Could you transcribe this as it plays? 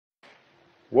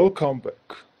Welcome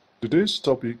back. Today's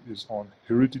topic is on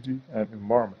heredity and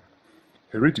environment.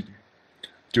 Heredity,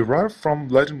 derived from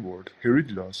Latin word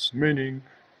hereditans, meaning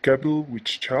capital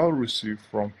which child receives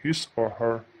from his or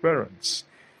her parents.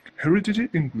 Heredity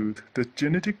includes the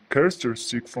genetic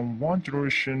characteristic from one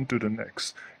generation to the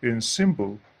next. In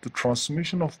simple, the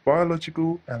transmission of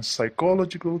biological and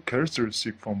psychological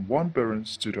characteristics from one parent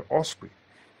to the offspring.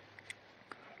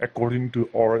 According to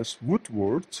R.S.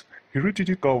 Woodward,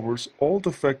 heredity covers all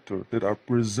the factors that are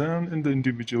present in the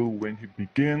individual when he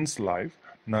begins life,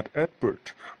 not at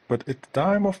birth, but at the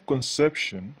time of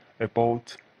conception,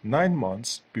 about 9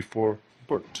 months before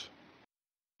birth.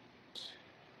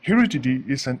 Heredity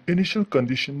is an initial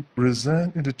condition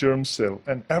present in the germ cell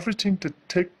and everything that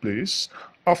takes place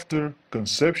after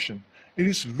conception. It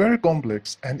is very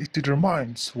complex and it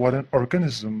determines what an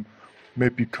organism may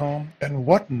become and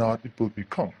what not it will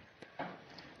become.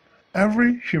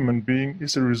 Every human being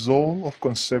is a result of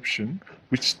conception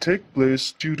which takes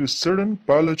place due to certain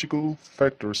biological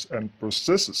factors and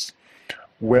processes.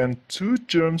 When two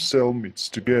germ cells meet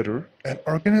together, an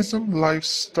organism life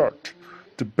starts.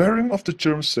 The bearing of the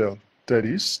germ cell, that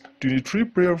is, 23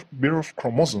 pair of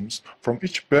chromosomes from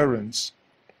each parent,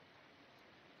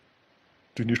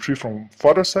 23 from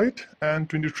father side and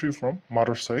 23 from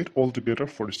mother side, altogether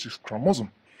 46 chromosomes.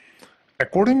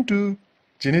 According to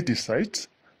geneticists,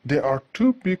 there are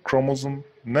two big chromosomes,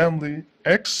 namely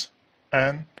X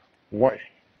and Y.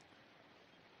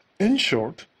 In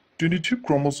short, 22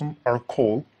 chromosomes are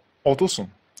called autosome,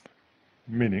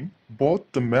 meaning both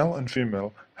the male and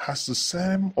female has the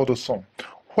same autosome,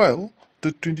 while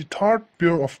the 23rd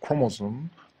pair of chromosomes,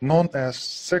 known as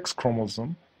sex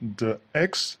chromosome, the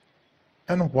X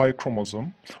and Y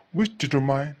chromosome, which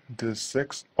determine the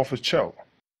sex of a child.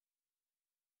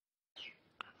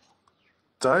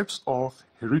 Types of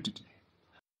heredity.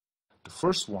 The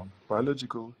first one,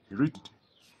 biological heredity.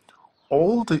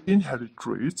 All the inherited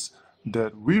traits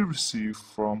that we receive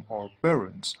from our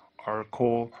parents are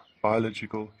called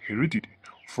biological heredity.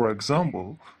 For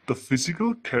example, the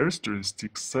physical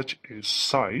characteristics such as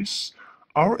size,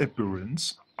 our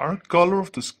appearance, our color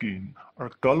of the skin, our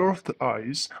color of the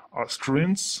eyes, our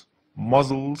strengths,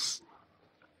 muscles,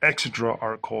 etc.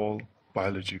 are called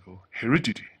biological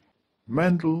heredity.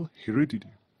 Mental heredity.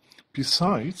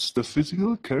 Besides the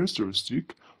physical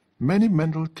characteristic, many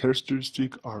mental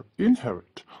characteristics are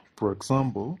inherent. For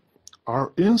example,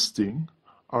 our instinct,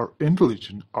 our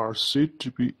intelligence are said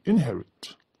to be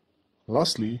inherent.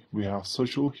 Lastly, we have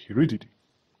social heredity.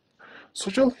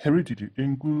 Social heredity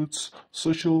includes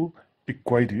social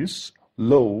equities,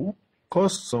 law,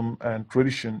 custom and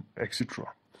tradition, etc.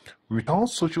 Without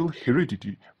social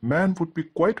heredity, man would be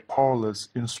quite powerless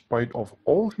in spite of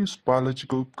all his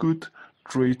biological good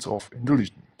traits of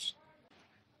intelligence.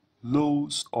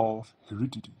 Laws of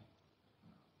heredity.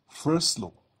 First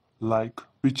law, like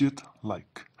beget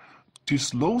like.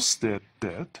 This law states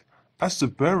that as the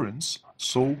parents,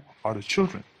 so are the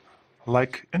children.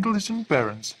 Like intelligent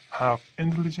parents have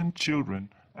intelligent children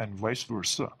and vice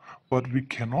versa, but we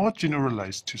cannot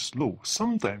generalize this law.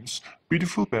 Sometimes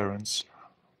beautiful parents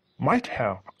might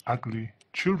have ugly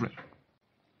children.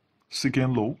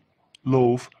 Second law,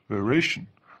 law of variation.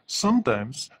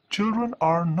 Sometimes children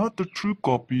are not the true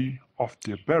copy of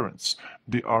their parents.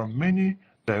 There are many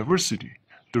diversity.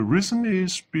 The reason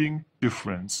is being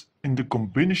difference in the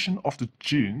combination of the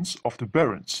genes of the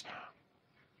parents.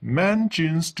 Man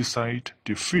genes decide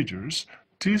their features.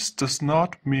 This does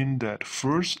not mean that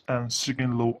first and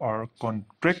second law are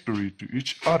contradictory to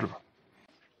each other.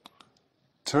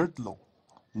 Third law,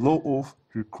 law of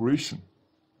recreation.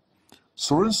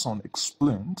 Sorenson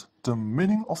explained the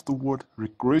meaning of the word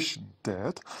recreation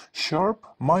that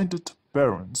sharp-minded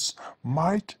parents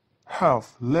might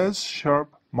have less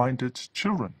sharp-minded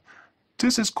children.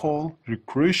 This is called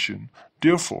recreation.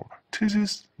 Therefore, this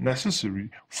is necessary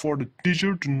for the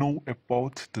teacher to know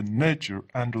about the nature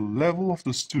and the level of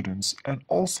the students and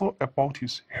also about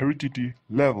his heredity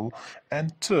level,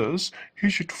 and thus he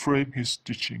should frame his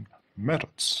teaching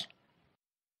methods.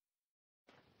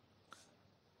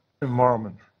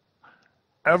 Environment.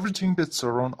 Everything that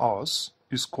surrounds us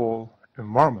is called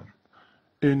environment.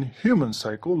 In human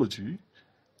psychology,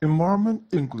 environment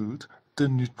includes the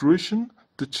nutrition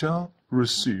the child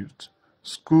received,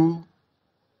 school,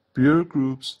 peer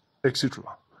groups, etc.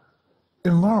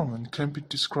 Environment can be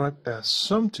described as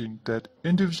something that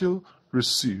individuals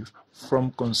receive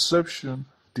from conception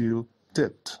till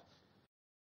death.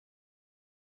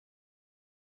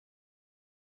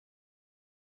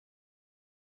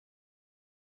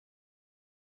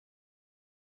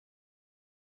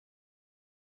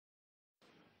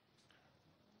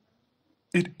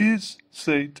 It is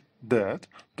said that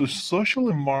the social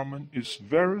environment is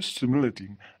very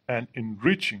stimulating and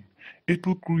enriching. It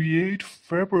will create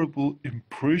favorable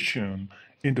impression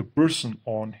in the person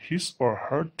on his or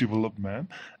her development,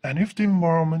 and if the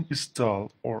environment is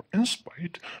dull or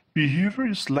inspired, behavior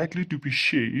is likely to be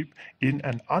shaped in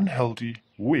an unhealthy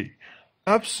way.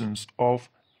 Absence of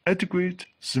adequate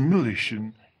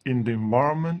stimulation in the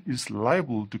environment is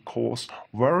liable to cause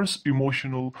various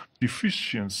emotional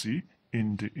deficiency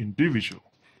in the individual.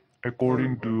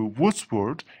 According to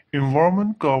Wordsworth,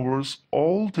 environment covers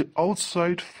all the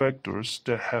outside factors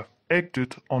that have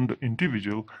acted on the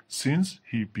individual since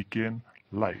he began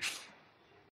life.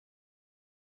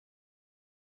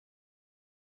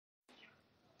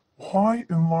 Why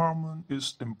environment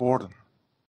is important?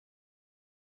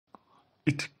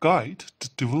 It guides the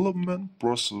development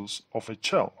process of a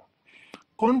child.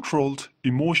 Controlled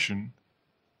emotion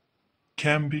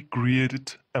can be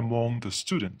created among the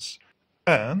students,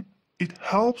 and it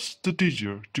helps the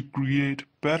teacher to create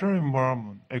better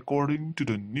environment according to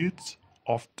the needs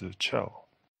of the child.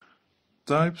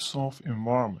 Types of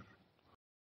environment.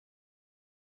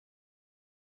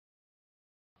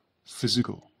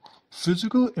 Physical.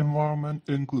 Physical environment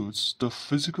includes the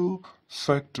physical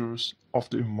factors of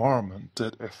the environment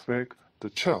that affect the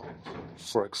child.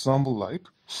 For example, like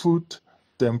food,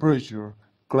 temperature,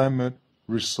 climate,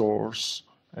 resource,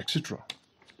 etc.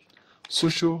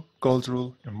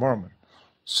 Social-cultural environment.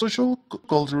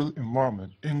 Social-cultural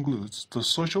environment includes the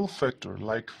social factor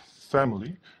like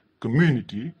family,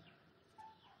 community,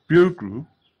 peer group,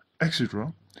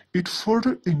 etc. It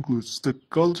further includes the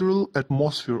cultural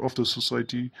atmosphere of the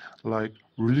society like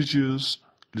religious,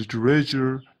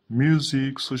 literature,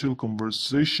 music, social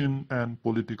conversation, and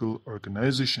political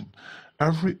organization.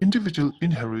 Every individual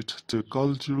inherits the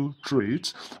cultural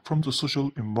traits from the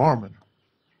social environment.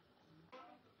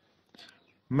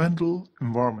 Mental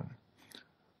environment.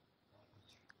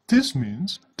 This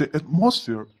means the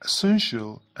atmosphere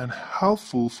essential and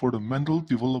helpful for the mental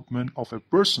development of a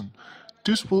person.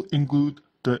 This will include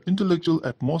the intellectual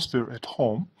atmosphere at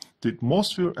home, the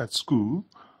atmosphere at school,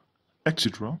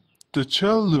 etc. The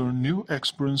child learns new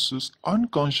experiences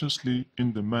unconsciously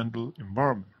in the mental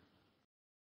environment.